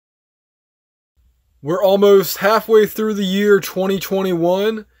We're almost halfway through the year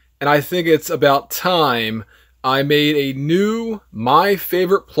 2021, and I think it's about time I made a new My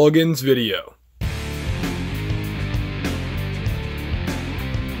Favorite Plugins video.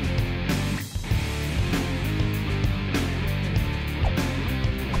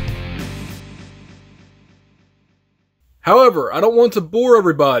 However, I don't want to bore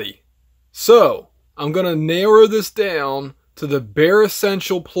everybody, so I'm going to narrow this down to the bare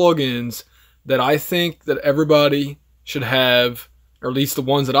essential plugins that I think that everybody should have, or at least the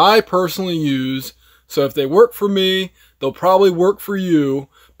ones that I personally use. So if they work for me, they'll probably work for you,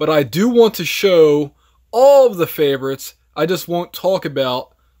 but I do want to show all of the favorites. I just won't talk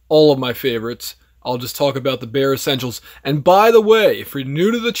about all of my favorites. I'll just talk about the bare essentials. And by the way, if you're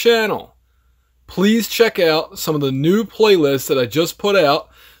new to the channel, please check out some of the new playlists that I just put out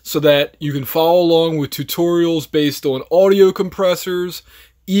so that you can follow along with tutorials based on audio compressors,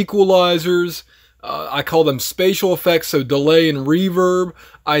 equalizers, I call them spatial effects, so delay and reverb.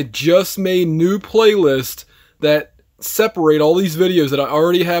 I just made new playlists that separate all these videos that I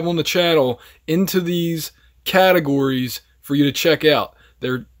already have on the channel into these categories for you to check out.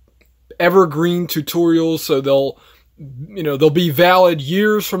 They're evergreen tutorials, so they'll be valid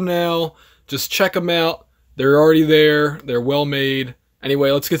years from now. Just check them out. They're already there. They're well made. Anyway,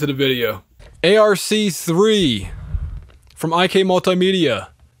 let's get to the video. ARC3 from IK Multimedia.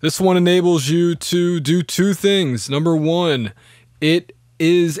 This one enables you to do two things. Number one, it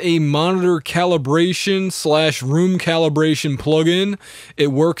is a monitor calibration / room calibration plugin. It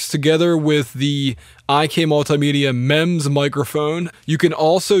works together with the IK Multimedia MEMS microphone. You can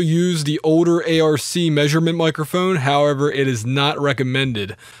also use the older ARC measurement microphone, however, it is not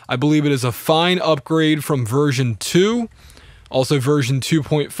recommended. I believe it is a fine upgrade from version 2. Also version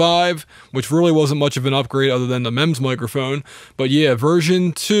 2.5, which really wasn't much of an upgrade other than the MEMS microphone. But yeah,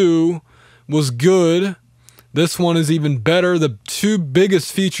 version 2 was good. This one is even better. The two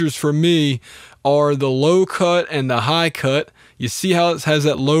biggest features for me are the low cut and the high cut. You see how it has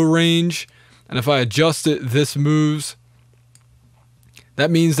that low range? And if I adjust it, this moves. That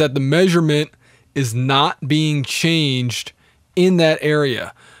means that the measurement is not being changed in that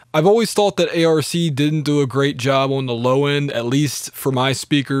area. I've always thought that ARC didn't do a great job on the low end, at least for my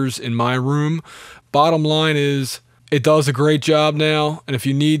speakers in my room. Bottom line is, it does a great job now, and if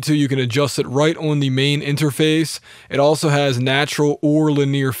you need to, you can adjust it right on the main interface. It also has natural or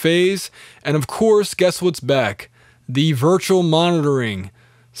linear phase, and of course, guess what's back? The virtual monitoring.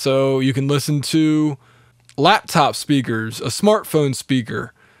 So you can listen to laptop speakers, a smartphone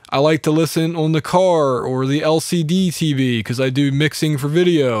speaker. I like to listen on the car or the LCD TV because I do mixing for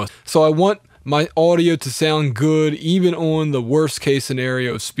video. So I want my audio to sound good even on the worst case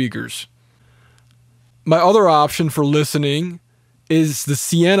scenario speakers. My other option for listening is the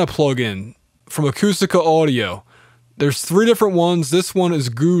Sienna plugin from Acoustica Audio. There's 3 different ones. This one is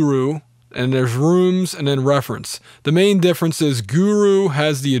Guru, and there's Rooms and then Reference. The main difference is Guru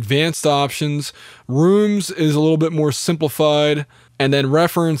has the advanced options, Rooms is a little bit more simplified, and then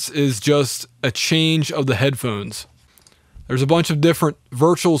Reference is just a change of the headphones. There's a bunch of different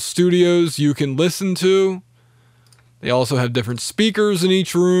virtual studios you can listen to. They also have different speakers in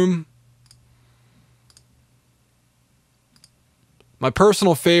each room. My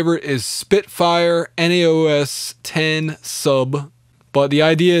personal favorite is Spitfire NAOS 10 Sub. But the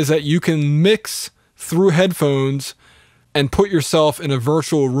idea is that you can mix through headphones and put yourself in a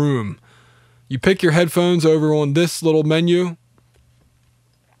virtual room. You pick your headphones over on this little menu.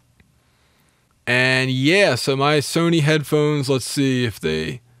 And yeah, so my Sony headphones, let's see if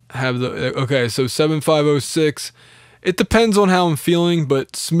they have the, okay, so 7506. It depends on how I'm feeling,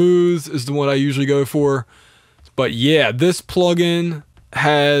 but smooth is the one I usually go for. But yeah, this plugin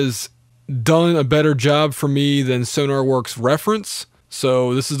has done a better job for me than SonarWorks Reference.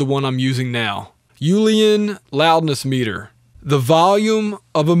 So this is the one I'm using now. Julian Loudness Meter. The volume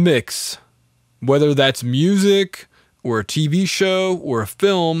of a mix, whether that's music or a TV show or a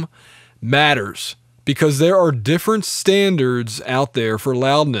film, matters because there are different standards out there for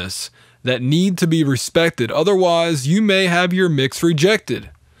loudness that need to be respected. Otherwise, you may have your mix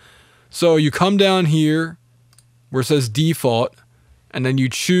rejected. So you come down here where it says default, and then you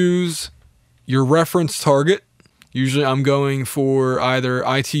choose your reference target. Usually I'm going for either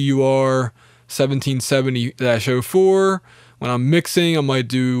ITUR 1770-04. When I'm mixing, I might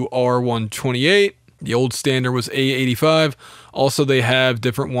do R128. The old standard was A85. Also, they have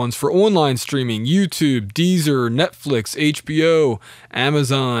different ones for online streaming: YouTube, Deezer, Netflix, HBO,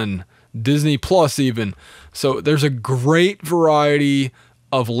 Amazon, Disney Plus even. So there's a great variety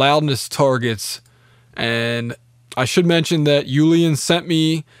of loudness targets. And I should mention that Julian sent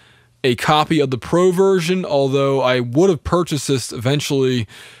me a copy of the Pro version, although I would have purchased this eventually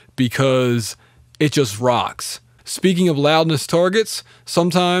because it just rocks. Speaking of loudness targets,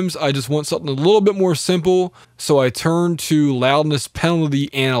 sometimes I just want something a little bit more simple, so I turn to Loudness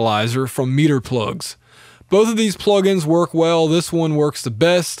Penalty Analyzer from Meter Plugs. Both of these plugins work well. This one works the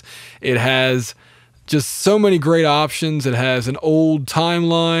best. It has just so many great options. It has an old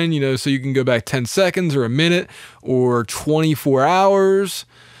timeline, you know, so you can go back 10 seconds or a minute or 24 hours,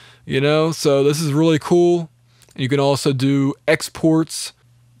 you know, so this is really cool. You can also do exports,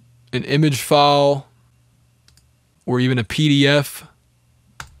 an image file, or even a PDF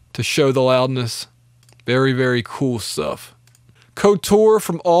to show the loudness. Very, very cool stuff. Couture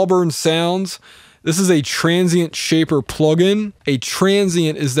from Auburn Sounds. This is a transient shaper plugin. A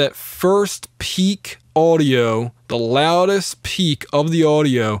transient is that first peak audio, the loudest peak of the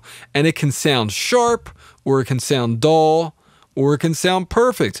audio, and it can sound sharp, or it can sound dull, or it can sound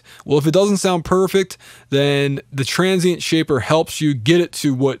perfect. Well, if it doesn't sound perfect, then the transient shaper helps you get it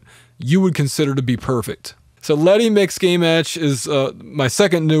to what you would consider to be perfect. So Ledi Mix Game Etch is my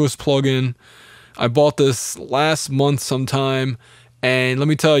second newest plugin. I bought this last month sometime, and let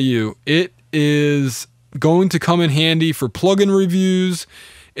me tell you, it is going to come in handy for plugin reviews.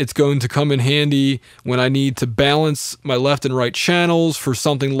 It's going to come in handy when I need to balance my left and right channels for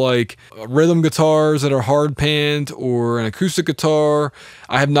something like rhythm guitars that are hard panned or an acoustic guitar.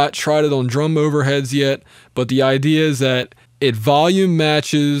 I have not tried it on drum overheads yet, but the idea is that it volume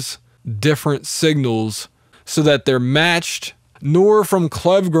matches different signals so that they're matched. Nor from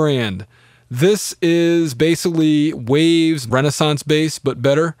Clevgrand. This is basically Waves Renaissance bass, but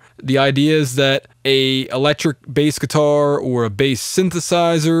better. The idea is that a electric bass guitar or a bass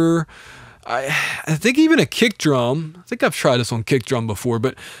synthesizer, I think even a kick drum, I think I've tried this on kick drum before,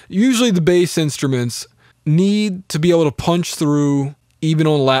 but usually the bass instruments need to be able to punch through even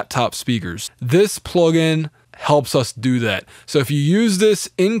on laptop speakers. This plugin helps us do that. So if you use this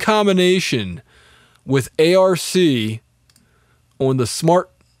in combination with ARC on the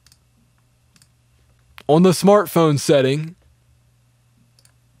smartphone setting,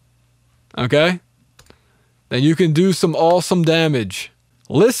 okay, then you can do some awesome damage.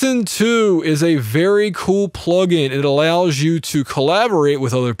 Listen To is a very cool plugin. It allows you to collaborate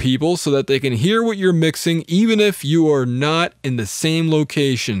with other people so that they can hear what you're mixing even if you are not in the same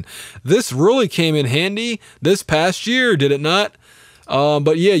location. This really came in handy this past year, did it not?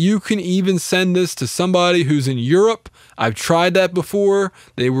 But yeah, you can even send this to somebody who's in Europe. I've tried that before.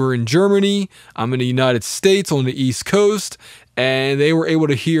 They were in Germany. I'm in the United States on the East Coast, and they were able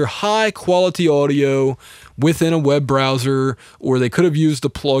to hear high quality audio within a web browser, or they could have used a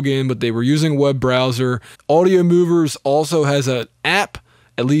plugin, but they were using a web browser. Audio Movers also has an app,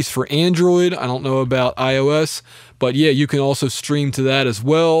 at least for Android. I don't know about iOS, but yeah, you can also stream to that as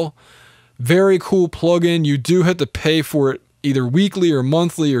well. Very cool plugin. You do have to pay for it either weekly or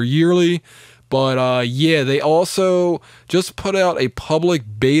monthly or yearly. But yeah, they also just put out a public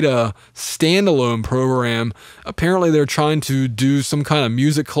beta standalone program. Apparently they're trying to do some kind of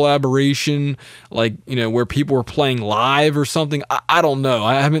music collaboration, like, you know, where people are playing live or something. I don't know.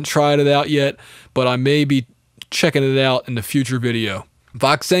 I haven't tried it out yet, but I may be checking it out in the future video.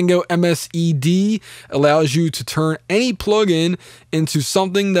 Voxengo MSED allows you to turn any plugin into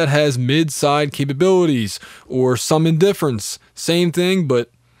something that has mid-side capabilities or some indifference. Same thing, but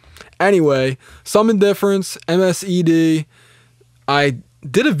anyway, Some Indifference, MSED. I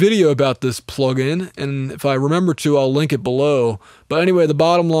did a video about this plugin, and if I remember to, I'll link it below. But anyway, the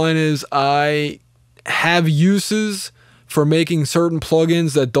bottom line is I have uses for making certain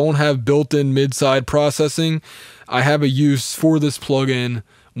plugins that don't have built-in mid-side processing. I have a use for this plugin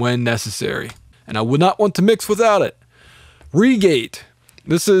when necessary, and I would not want to mix without it. Regate.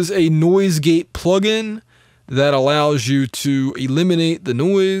 This is a noise gate plugin that allows you to eliminate the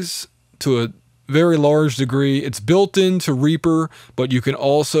noise to a very large degree. It's built into Reaper, but you can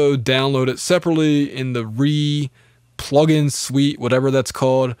also download it separately in the plugin suite, whatever that's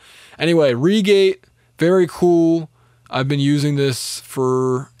called. Anyway, Regate, very cool. I've been using this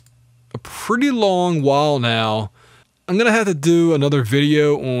for a pretty long while now. I'm gonna have to do another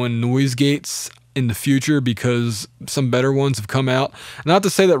video on noise gates in the future because some better ones have come out. Not to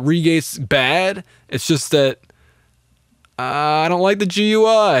say that Regate's bad, it's just that I don't like the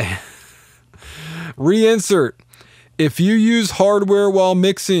GUI. Reinsert. If you use hardware while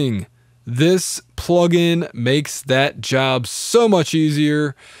mixing, this plugin makes that job so much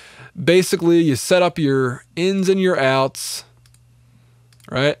easier. Basically, you set up your ins and your outs,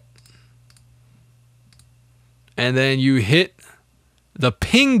 right? And then you hit the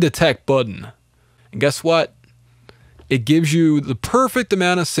ping detect button. And guess what? it gives you the perfect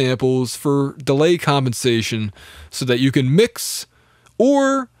amount of samples for delay compensation so that you can mix,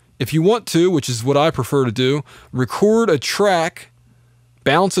 or if you want to, which is what I prefer to do, record a track,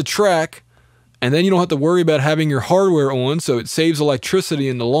 bounce a track, and then you don't have to worry about having your hardware on, so it saves electricity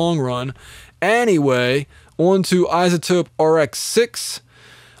in the long run. Anyway, on to iZotope RX6.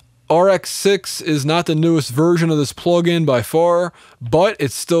 RX6 is not the newest version of this plugin by far, but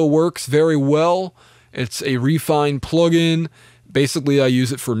it still works very well. It's a refined plugin. Basically, I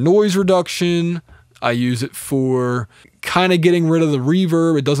use it for noise reduction. I use it for kind of getting rid of the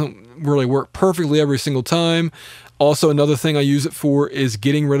reverb. It doesn't really work perfectly every single time. Also, another thing I use it for is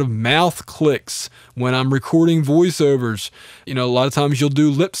getting rid of mouth clicks when I'm recording voiceovers. You know, a lot of times you'll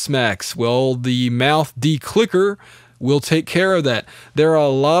do lip smacks. Well, the mouth declicker will take care of that. There are a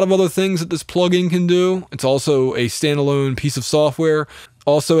lot of other things that this plugin can do. It's also a standalone piece of software.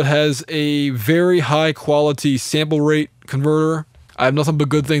 Also, it has a very high quality sample rate converter. I have nothing but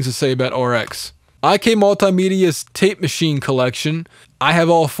good things to say about RX. IK Multimedia's tape machine collection. I have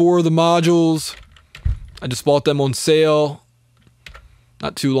all 4 of the modules. I just bought them on sale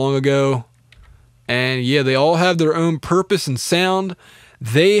not too long ago. And yeah, they all have their own purpose and sound.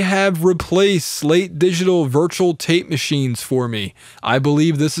 They have replaced Slate Digital virtual tape machines for me. I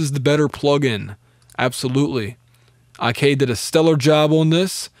believe this is the better plugin. Absolutely. IK did a stellar job on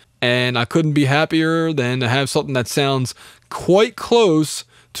this, and I couldn't be happier than to have something that sounds quite close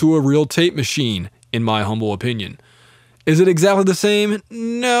to a real tape machine, in my humble opinion. Is it exactly the same?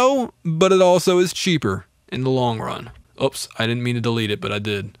 No, but it also is cheaper in the long run. Oops, I didn't mean to delete it, but I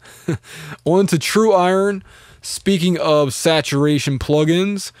did. On to True Iron. Speaking of saturation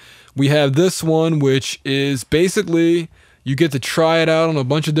plugins, we have this one, which is basically you get to try it out on a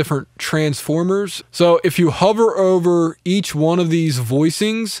bunch of different transformers. So if you hover over each one of these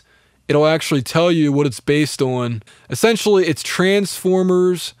voicings, it'll actually tell you what it's based on. Essentially, it's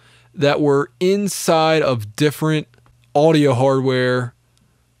transformers that were inside of different audio hardware.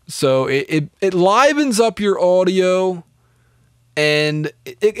 So it livens up your audio, and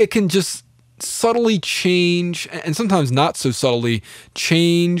it can just subtly change, and sometimes not so subtly,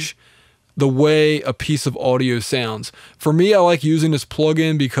 change the way a piece of audio sounds. For me, I like using this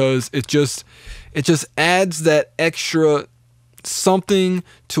plugin because it just adds that extra something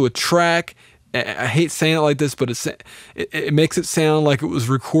to a track. I hate saying it like this, but it makes it sound like it was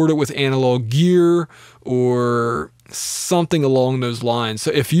recorded with analog gear or something along those lines. So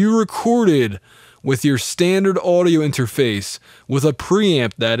if you recorded with your standard audio interface with a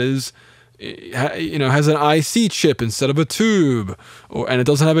preamp that is, you know, has an IC chip instead of a tube, and it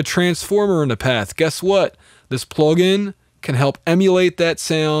doesn't have a transformer in the path, guess what? This plugin can help emulate that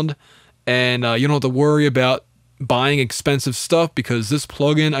sound, and you don't have to worry about buying expensive stuff, because this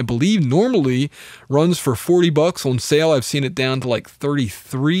plugin, I believe, normally runs for 40 bucks. On sale, I've seen it down to like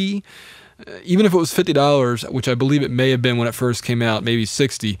 33. Even if it was $50, which I believe it may have been when it first came out, maybe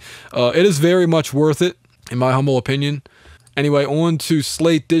 60. It is very much worth it, in my humble opinion. Anyway, on to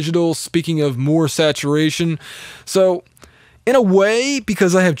Slate Digital. Speaking of more saturation, so in a way,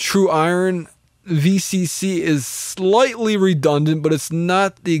 because I have True Iron, VCC is slightly redundant, but it's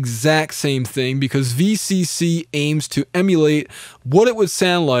not the exact same thing, because VCC aims to emulate what it would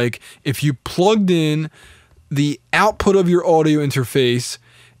sound like if you plugged in the output of your audio interface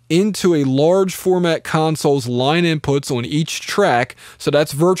into a large format console's line inputs on each track. So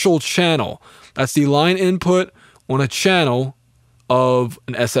that's virtual channel. That's the line input on a channel of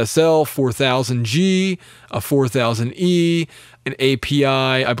an SSL 4000G, a 4000E, an API,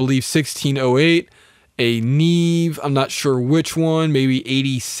 I believe 1608, a Neve, I'm not sure which one, maybe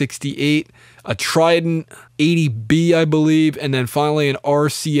 8068, a Trident 80B, I believe, and then finally an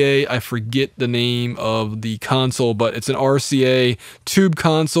RCA. I forget the name of the console, but it's an RCA tube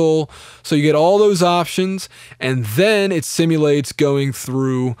console. So you get all those options, and then it simulates going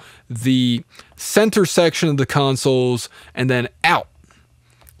through the center section of the consoles and then out.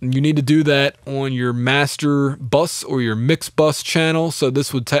 You need to do that on your master bus or your mix bus channel. So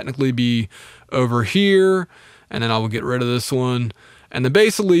this would technically be over here, and then I will get rid of this one. And then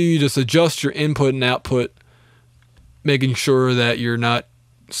basically you just adjust your input and output, making sure that you're not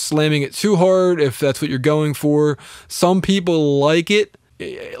slamming it too hard if that's what you're going for. Some people like it,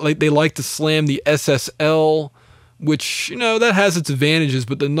 like they like to slam the SSL, which, you know, that has its advantages.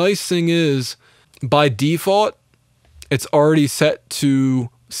 But the nice thing is, by default, it's already set to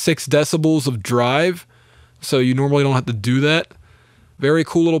 6 decibels of drive, so you normally don't have to do that. Very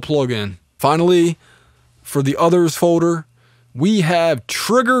cool little plugin. Finally, for the others folder, we have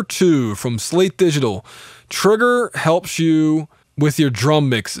Trigger 2 from Slate Digital. Trigger helps you with your drum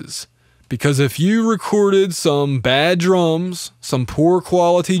mixes. Because if you recorded some bad drums, some poor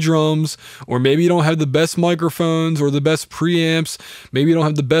quality drums, or maybe you don't have the best microphones or the best preamps, maybe you don't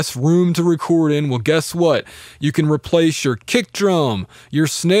have the best room to record in, well, guess what? You can replace your kick drum, your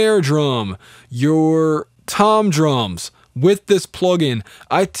snare drum, your tom drums with this plugin.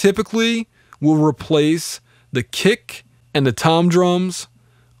 I typically will replace the kick and the tom drums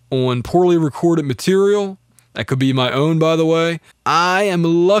on poorly recorded material. That could be my own, by the way. I am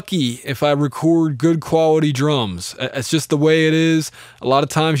lucky if I record good quality drums. It's just the way it is. A lot of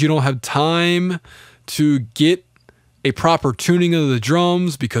times you don't have time to get a proper tuning of the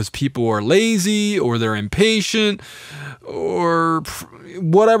drums because people are lazy or they're impatient or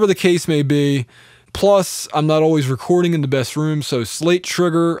whatever the case may be. Plus, I'm not always recording in the best room, so Slate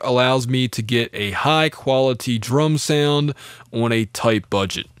Trigger allows me to get a high quality drum sound on a tight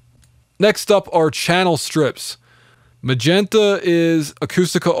budget. Next up are channel strips. Magenta is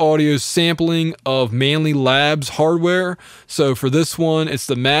Acoustica Audio's sampling of Manly Labs hardware. So for this one, it's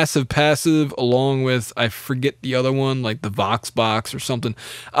the Massive Passive along with, I forget the other one, like the Voxbox or something.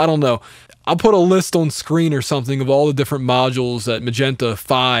 I don't know. I'll put a list on screen or something of all the different modules that Magenta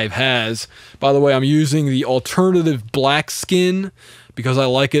 5 has. By the way, I'm using the alternative black skin because I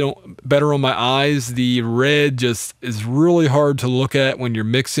like it better on my eyes. The red just is really hard to look at when you're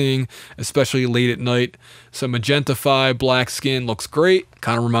mixing, especially late at night. So Magenta 5 black skin looks great.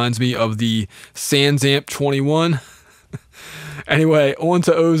 Kind of reminds me of the SansAmp 21. Anyway, on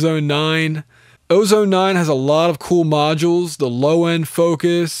to Ozone 9. Ozone 9 has a lot of cool modules. The low end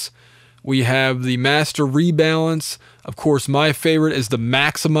focus. We have the master rebalance. Of course, my favorite is the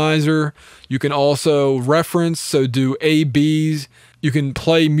maximizer. You can also reference, so do A/Bs. You can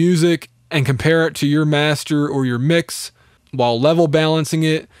play music and compare it to your master or your mix while level balancing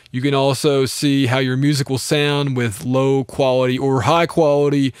it. You can also see how your music will sound with low quality or high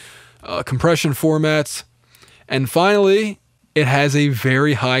quality compression formats. And finally, it has a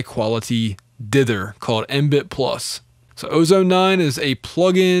very high quality dither called Mbit Plus. So Ozone 9 is a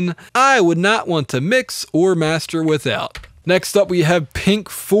plugin I would not want to mix or master without. Next up, we have Pink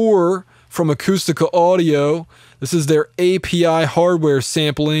 4 from Acoustica Audio. This is their API hardware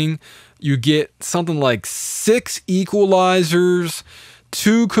sampling. You get something like 6 equalizers,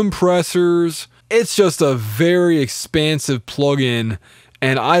 2 compressors. It's just a very expansive plugin,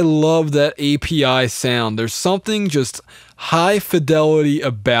 and I love that API sound. There's something just high fidelity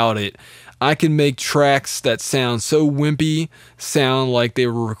about it. I can make tracks that sound so wimpy, sound like they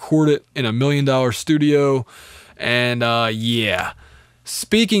were recorded in $1 million studio. And yeah.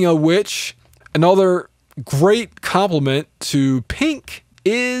 Speaking of which, another great compliment to Pink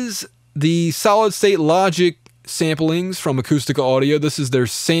is the Solid State Logic samplings from Acoustica Audio. This is their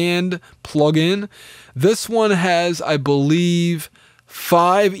Sand plugin. This one has, I believe,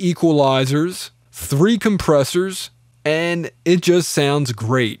 5 equalizers, 3 compressors, and it just sounds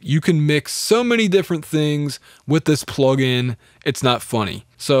great. You can mix so many different things with this plugin. It's not funny.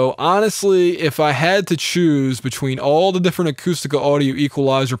 So honestly, if I had to choose between all the different Acoustica Audio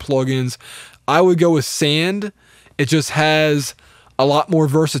equalizer plugins, I would go with Sand. It just has a lot more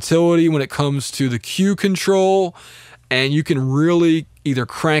versatility when it comes to the Q control, and you can really either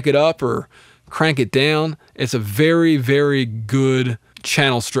crank it up or crank it down. It's a very, very good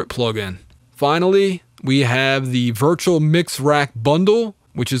channel strip plugin. Finally, we have the Virtual Mix Rack Bundle,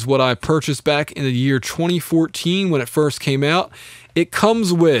 which is what I purchased back in the year 2014 when it first came out. It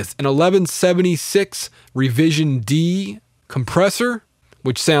comes with an 1176 Revision D compressor,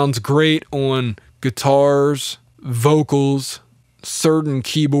 which sounds great on guitars, vocals, certain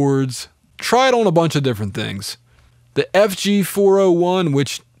keyboards. Try it on a bunch of different things. The FG401,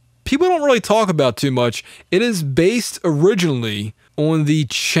 which people don't really talk about too much, it is based originally on the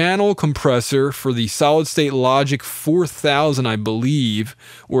channel compressor for the Solid State Logic 4000, I believe,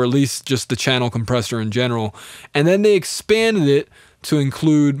 or at least just the channel compressor in general. And then they expanded it to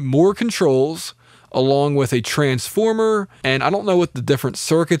include more controls along with a transformer, and I don't know what the different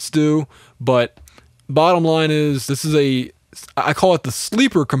circuits do, but bottom line is this is I call it the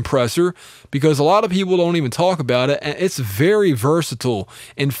sleeper compressor because a lot of people don't even talk about it, and it's very versatile.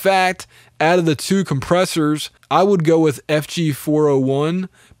 In fact, out of the 2 compressors, I would go with FG401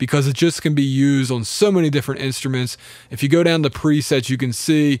 because it just can be used on so many different instruments. If you go down the presets, you can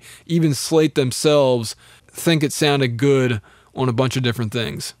see even Slate themselves think it sounded good on a bunch of different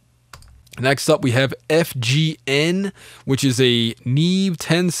things. Next up, we have FGN, which is a Neve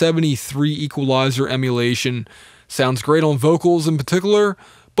 1073 equalizer emulation. Sounds great on vocals in particular,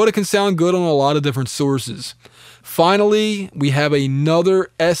 but it can sound good on a lot of different sources. Finally, we have another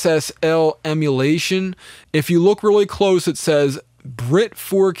SSL emulation. If you look really close, it says Brit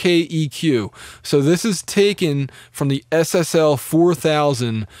 4K EQ. So this is taken from the SSL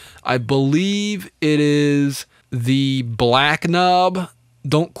 4000. I believe it is the black knob.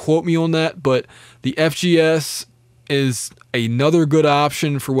 Don't quote me on that, but the FGS is another good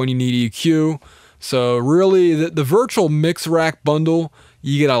option for when you need EQ. So really, the virtual mix rack bundle,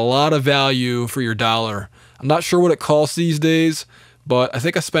 you get a lot of value for your dollar. I'm not sure what it costs these days, but I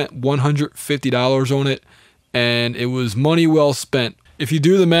think I spent $150 on it, and it was money well spent. If you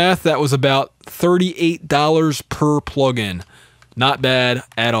do the math, that was about $38 per plugin. Not bad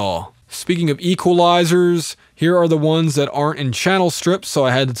at all. Speaking of equalizers, here are the ones that aren't in channel strips, so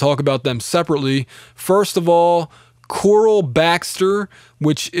I had to talk about them separately. First of all, Coral Baxter,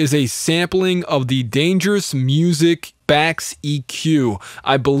 which is a sampling of the Dangerous Music Bax EQ.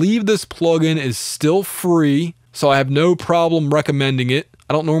 I believe this plugin is still free, so I have no problem recommending it.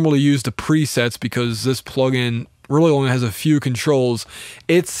 I don't normally use the presets because this plugin really only has a few controls.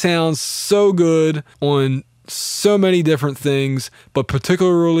 It sounds so good on so many different things, but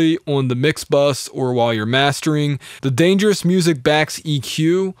particularly on the mix bus or while you're mastering. The Dangerous Music Bax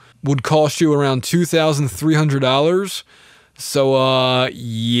EQ would cost you around $2,300. So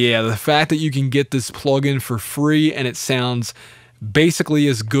yeah, the fact that you can get this plugin for free and it sounds basically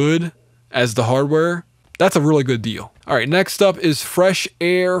as good as the hardware, that's a really good deal. All right, next up is Fresh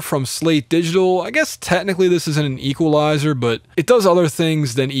Air from Slate Digital. I guess technically this isn't an equalizer, but it does other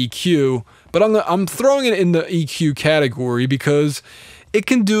things than EQ. But I'm throwing it in the EQ category because it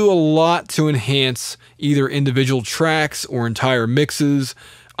can do a lot to enhance either individual tracks or entire mixes.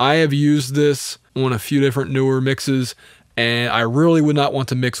 I have used this on a few different newer mixes, and I really would not want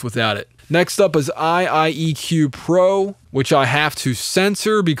to mix without it. Next up is IIEQ Pro, which I have to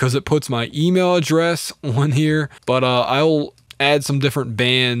censor because it puts my email address on here. But I'll add some different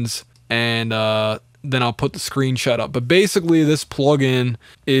bands and then I'll put the screenshot up. But basically this plugin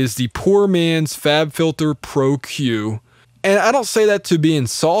is the poor man's FabFilter Pro Q. And I don't say that to be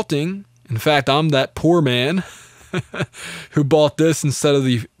insulting. In fact, I'm that poor man who bought this instead of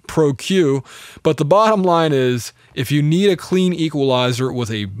the Pro Q. But the bottom line is, if you need a clean equalizer with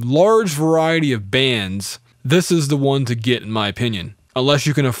a large variety of bands, this is the one to get in my opinion. Unless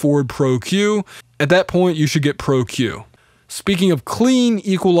you can afford Pro Q, at that point you should get Pro Q. Speaking of clean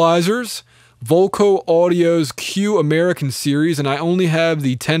equalizers, Volco Audio's Q American series, and I only have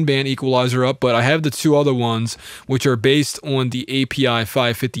the 10-band equalizer up, but I have the two other ones, which are based on the API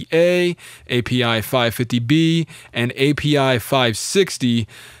 550A, API 550B, and API 560.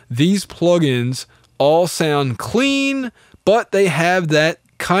 These plugins all sound clean, but they have that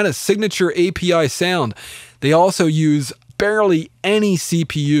kind of signature API sound. They also use barely any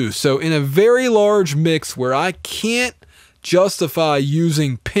CPU, so in a very large mix where I can't justify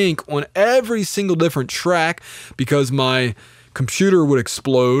using Pink on every single different track because my computer would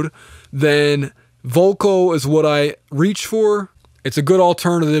explode, then Volco is what I reach for. It's a good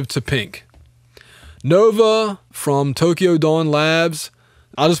alternative to Pink. Nova from Tokyo Dawn Labs,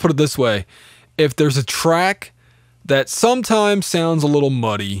 I'll just put it this way. If there's a track that sometimes sounds a little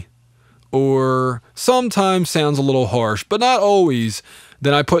muddy or sometimes sounds a little harsh, but not always,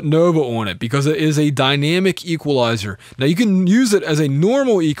 then I put Nova on it because it is a dynamic equalizer. Now you can use it as a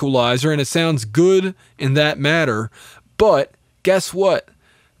normal equalizer and it sounds good in that matter, but guess what?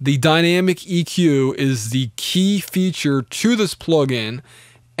 The dynamic EQ is the key feature to this plugin,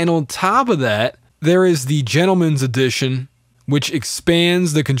 and on top of that, there is the Gentleman's Edition, which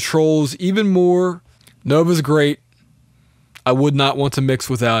expands the controls even more. Nova's great. I would not want to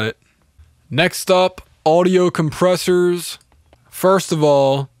mix without it. Next up, audio compressors. First of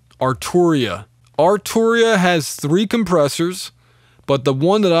all, Arturia. Arturia has 3 compressors, but the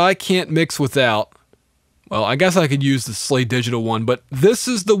one that I can't mix without, well, I guess I could use the Slate Digital one, but this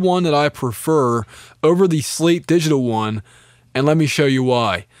is the one that I prefer over the Slate Digital one, and let me show you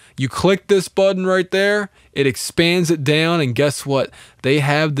why. You click this button right there, it expands it down, and guess what? They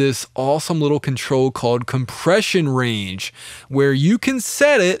have this awesome little control called compression range, where you can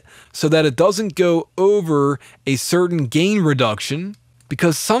set it so that it doesn't go over a certain gain reduction,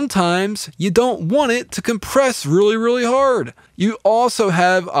 because sometimes you don't want it to compress really, really hard. You also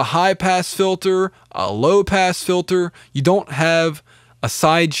have a high pass filter, a low pass filter. You don't have a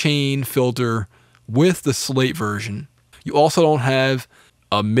sidechain filter with the Slate version. You also don't have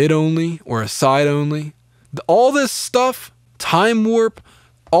a mid only or a side only. All this stuff, time warp,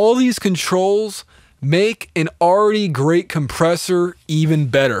 all these controls make an already great compressor even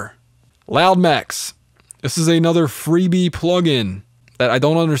better. LoudMax. This is another freebie plugin that I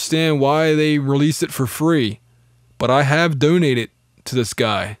don't understand why they released it for free, but I have donated to this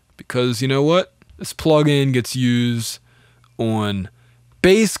guy because you know what? This plugin gets used on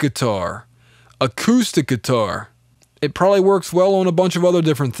bass guitar, acoustic guitar. It probably works well on a bunch of other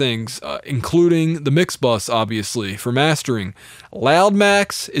different things, including the mix bus, obviously, for mastering.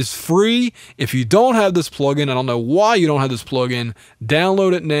 LoudMax is free. If you don't have this plugin, I don't know why you don't have this plugin,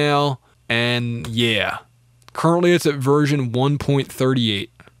 download it now, and yeah. Currently it's at version 1.38.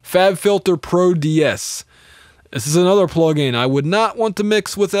 FabFilter Pro DS. This is another plugin I would not want to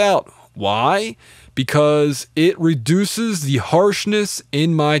mix without. Why? Because it reduces the harshness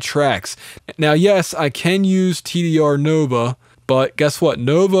in my tracks. Now, yes, I can use TDR Nova, but guess what?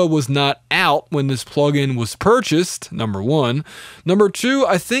 Nova was not out when this plugin was purchased, number one. Number two,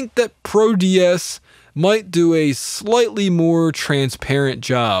 I think that Pro DS might do a slightly more transparent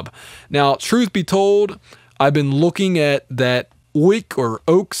job. Now, truth be told, I've been looking at that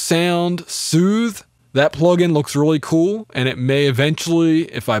Oak Sound Soothe. That plugin looks really cool, and it may eventually,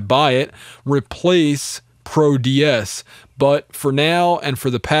 if I buy it, replace Pro DS. But for now, and for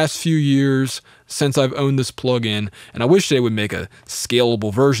the past few years since I've owned this plugin, and I wish they would make a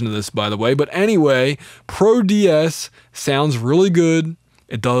scalable version of this, by the way, but anyway, Pro DS sounds really good.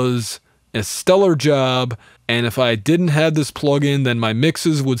 It does a stellar job, and if I didn't have this plugin, then my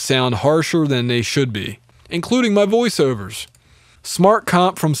mixes would sound harsher than they should be, including my voiceovers. Smart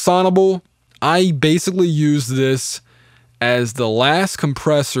Comp from Sonable. I basically use this as the last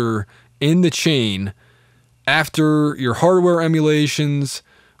compressor in the chain after your hardware emulations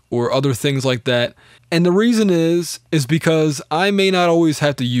or other things like that. And the reason is because I may not always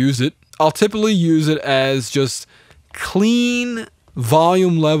have to use it. I'll typically use it as just clean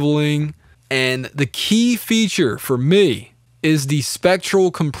volume leveling. And the key feature for me is the spectral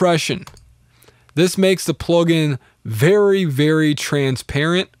compression. This makes the plugin very, very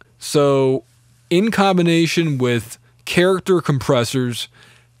transparent. So in combination with character compressors,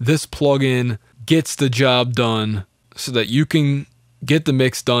 this plugin gets the job done so that you can get the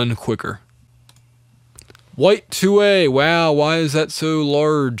mix done quicker. White 2A, wow, why is that so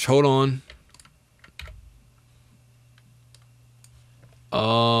large? Hold on.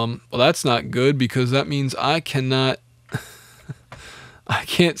 Well, that's not good because that means I cannot, I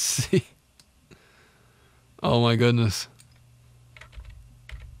can't see. Oh my goodness.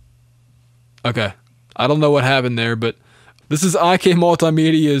 Okay, I don't know what happened there, but this is IK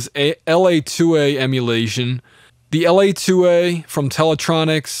Multimedia's LA2A emulation. The LA2A from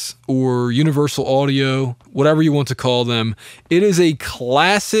Teletronics or Universal Audio, whatever you want to call them, it is a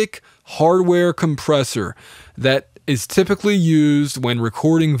classic hardware compressor that is typically used when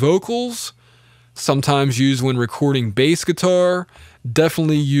recording vocals, sometimes used when recording bass guitar,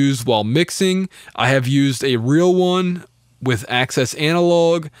 definitely used while mixing. I have used a real one with Access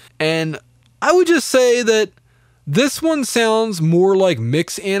Analog, and I would just say that this one sounds more like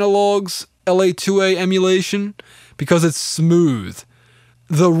Mix Analog's LA2A emulation because it's smooth.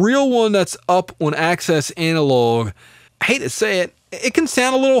 The real one that's up on Access Analog, I hate to say it, it can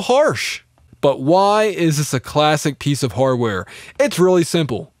sound a little harsh. But why is this a classic piece of hardware? It's really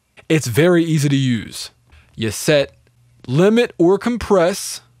simple. It's very easy to use. You set limit or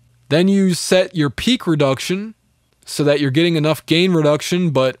compress, then you set your peak reduction so that you're getting enough gain reduction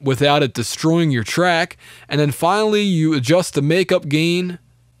but without it destroying your track, and then finally you adjust the makeup gain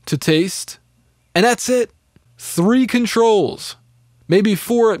to taste, and that's it. 3 controls, maybe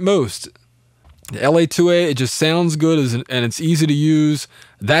 4 at most. The LA2A, it just sounds good and it's easy to use.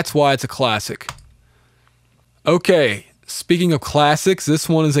 That's why it's a classic. Okay, speaking of classics, this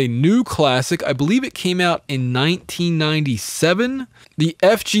one is a new classic. I believe it came out in 1997. The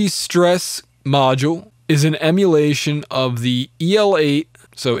FG Stress module is an emulation of the EL8,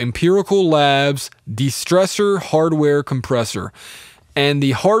 so Empirical Labs de-stressor hardware compressor. And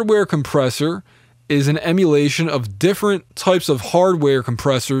the hardware compressor is an emulation of different types of hardware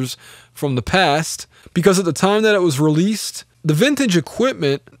compressors from the past, because at the time that it was released, the vintage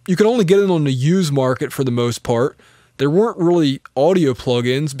equipment, you could only get it on the used market for the most part. There weren't really audio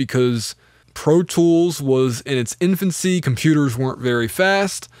plugins because Pro Tools was in its infancy, computers weren't very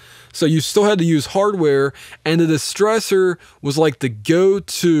fast, so you still had to use hardware, and the de-stressor was like the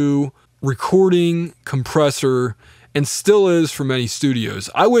go-to recording compressor, and still is for many studios.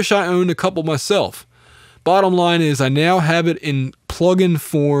 I wish I owned a couple myself. Bottom line is I now have it in plugin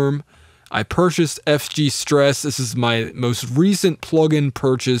form. I purchased FG Stress. This is my most recent plugin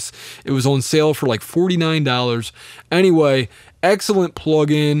purchase. It was on sale for like $49. Anyway, excellent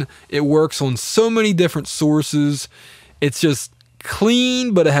plugin. It works on so many different sources. It's just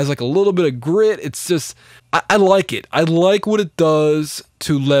clean, but it has like a little bit of grit. It's just, I like it. I like what it does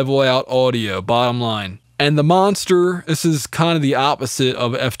to level out audio, bottom line. And the Monster, this is kind of the opposite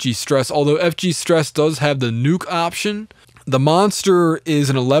of FG Stress, although FG Stress does have the nuke option, The monster is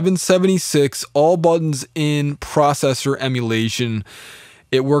an 1176 all buttons in processor emulation.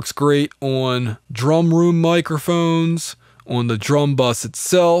 It works great on drum room microphones, on the drum bus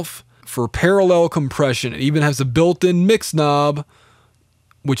itself, for parallel compression. It even has a built-in mix knob,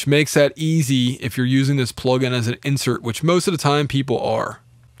 which makes that easy if you're using this plugin as an insert, which most of the time people are.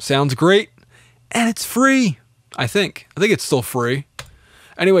 Sounds great, and it's free, I think. I think it's still free.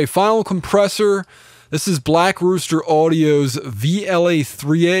 Anyway, final compressor. This is Black Rooster Audio's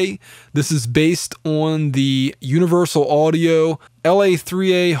VLA3A. This is based on the Universal Audio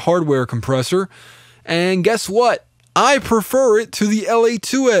LA3A hardware compressor. And guess what? I prefer it to the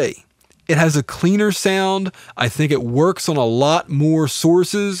LA2A. It has a cleaner sound. I think it works on a lot more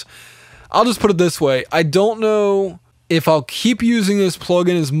sources. I'll just put it this way. I don't know if I'll keep using this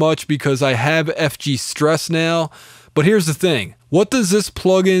plugin as much because I have FG Stress now. But here's the thing. What does this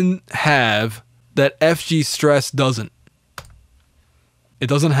plugin have that FG Stress doesn't? It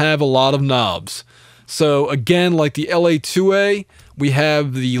doesn't have a lot of knobs. So again, like the LA2A, we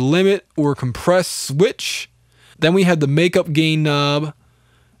have the limit or compress switch. Then we have the makeup gain knob.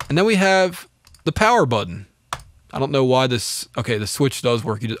 And then we have the power button. I don't know why this... Okay, the switch does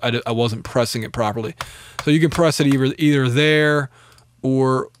work. I wasn't pressing it properly. So you can press it either there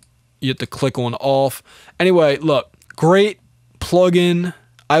or you have to click on off. Anyway, look. Great plugin.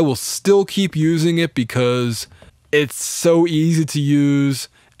 I will still keep using it because it's so easy to use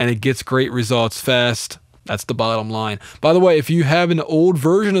and it gets great results fast. That's the bottom line. By the way, if you have an old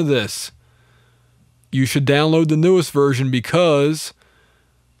version of this, you should download the newest version because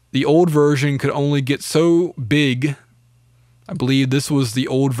the old version could only get so big. I believe this was the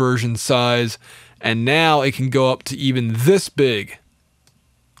old version size, and now it can go up to even this big.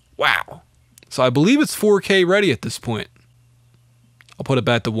 Wow. So I believe it's 4K ready at this point. I'll put it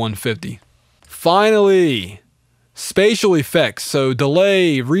back to 150. Finally, spatial effects. So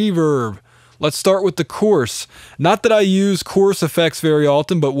delay, reverb. Let's start with the coarse. Not that I use coarse effects very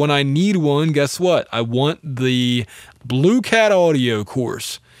often, but when I need one, guess what? I want the Blue Cat Audio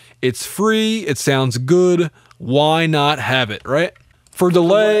coarse. It's free, it sounds good, why not have it, right? For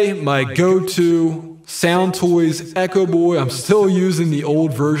delay, my go-to Sound Toys Echo Boy. I'm still using the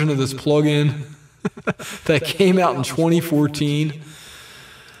old version of this plugin that came out in 2014.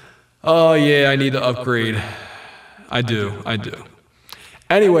 Oh yeah, I need to upgrade. I do.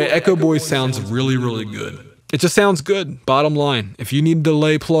 Anyway, Echo Boy sounds really, really good. It just sounds good, bottom line. If you need a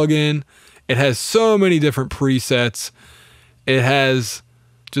delay plugin, it has so many different presets. It has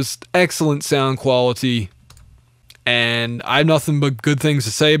just excellent sound quality, and I have nothing but good things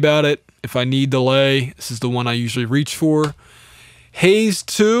to say about it. If I need delay, this is the one I usually reach for. Haze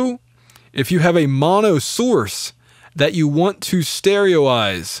 2, if you have a mono source that you want to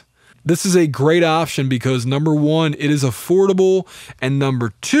stereoize, this is a great option because number one, it is affordable, and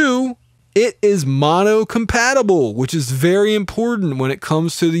number two, it is mono compatible, which is very important when it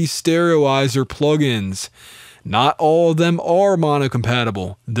comes to these stereoizer plugins. Not all of them are mono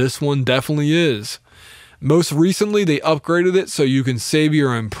compatible. This one definitely is. Most recently, they upgraded it so you can save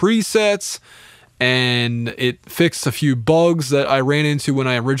your own presets, and it fixed a few bugs that I ran into when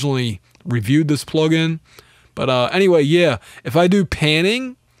I originally reviewed this plugin. But anyway, yeah, if I do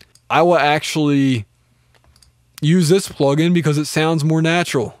panning, I will actually use this plugin because it sounds more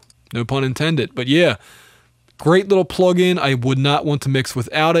natural. No pun intended. But yeah, great little plugin. I would not want to mix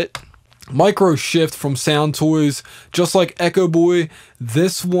without it. Micro Shift from Sound Toys, just like Echo Boy,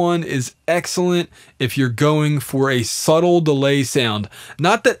 this one is excellent if you're going for a subtle delay sound.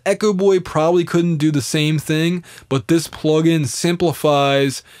 Not that Echo Boy probably couldn't do the same thing, but this plugin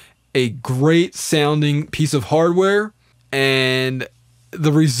simplifies a great sounding piece of hardware, and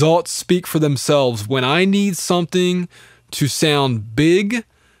the results speak for themselves. When I need something to sound big,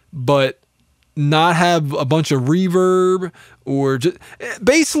 but not have a bunch of reverb, or just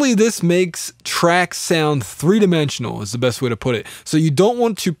basically this makes tracks sound three-dimensional is the best way to put it. So you don't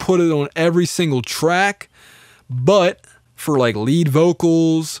want to put it on every single track, but for like lead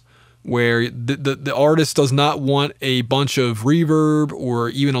vocals where the artist does not want a bunch of reverb or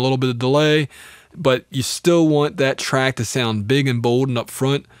even a little bit of delay, but you still want that track to sound big and bold and up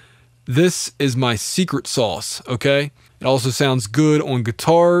front, this is my secret sauce, okay? It also sounds good on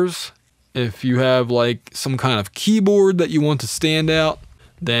guitars. If you have like some kind of keyboard that you want to stand out,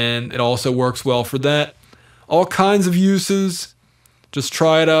 then it also works well for that. All kinds of uses. Just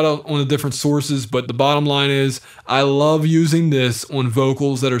try it out on the different sources, but the bottom line is I love using this on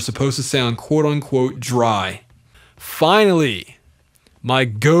vocals that are supposed to sound quote-unquote dry. Finally, my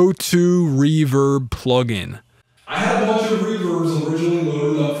go-to reverb plugin. I had a bunch of reverbs originally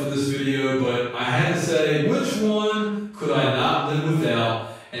loaded up for this video, but I had to say which one could I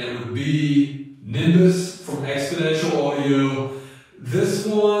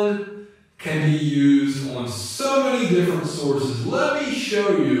one can be used on so many different sources. Let me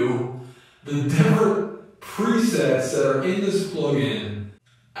show you the different presets that are in this plugin.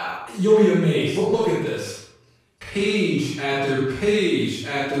 You'll be amazed. Look at this. Page after page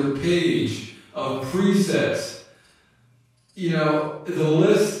after page of presets. You know, the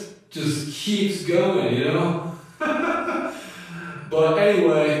list just keeps going, you know? But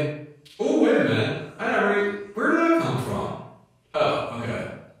anyway, oh, wait a minute. Where did that come from? Oh,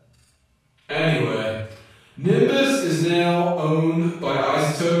 okay. Anyway, Nimbus is now owned by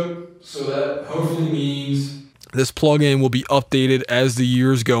Isotope, so that hopefully means this plugin will be updated as the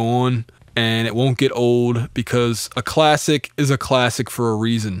years go on, and it won't get old because a classic is a classic for a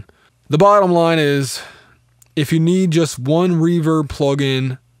reason. The bottom line is, if you need just one reverb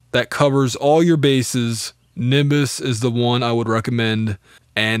plugin that covers all your bases, Nimbus is the one I would recommend.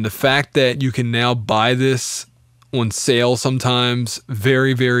 And the fact that you can now buy this on sale sometimes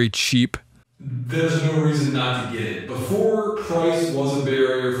very, very cheap, there's no reason not to get it. Before, price was a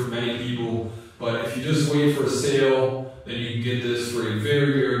barrier for many people, but if you just wait for a sale, then you can get this for a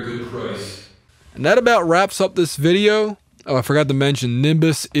very, very good price. And that about wraps up this video. Oh, I forgot to mention,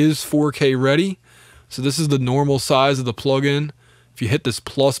 Nimbus is 4K ready. So this is the normal size of the plugin. If you hit this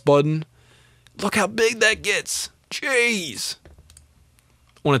plus button, look how big that gets. Jeez.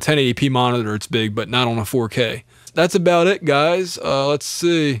 On a 1080p monitor, it's big, but not on a 4K. That's about it, guys. Let's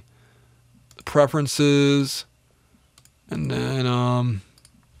see. Preferences. And then,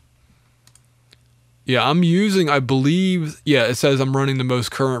 yeah, I'm using, I believe, yeah, it says I'm running the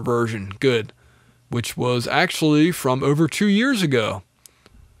most current version. Good. Which was actually from over 2 years ago.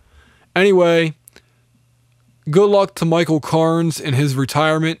 Anyway, good luck to Michael Carnes in his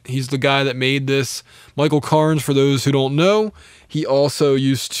retirement. He's the guy that made this. Michael Carnes, for those who don't know, he also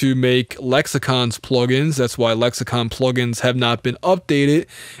used to make Lexicon's plugins. That's why Lexicon plugins have not been updated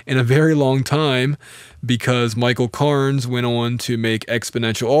in a very long time, because Michael Carnes went on to make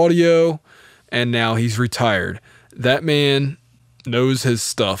Exponential Audio, and now he's retired. That man knows his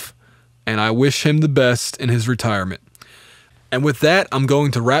stuff, and I wish him the best in his retirement. And with that, I'm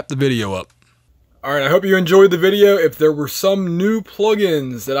going to wrap the video up. Alright, I hope you enjoyed the video. If there were some new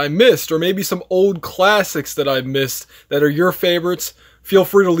plugins that I missed, or maybe some old classics that I missed that are your favorites, feel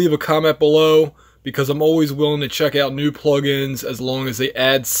free to leave a comment below, because I'm always willing to check out new plugins as long as they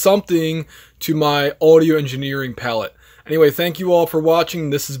add something to my audio engineering palette. Anyway, thank you all for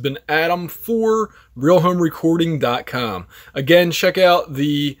watching. This has been Adam for RealHomeRecording.com. Again, check out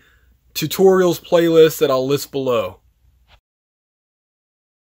the tutorials playlist that I'll list below.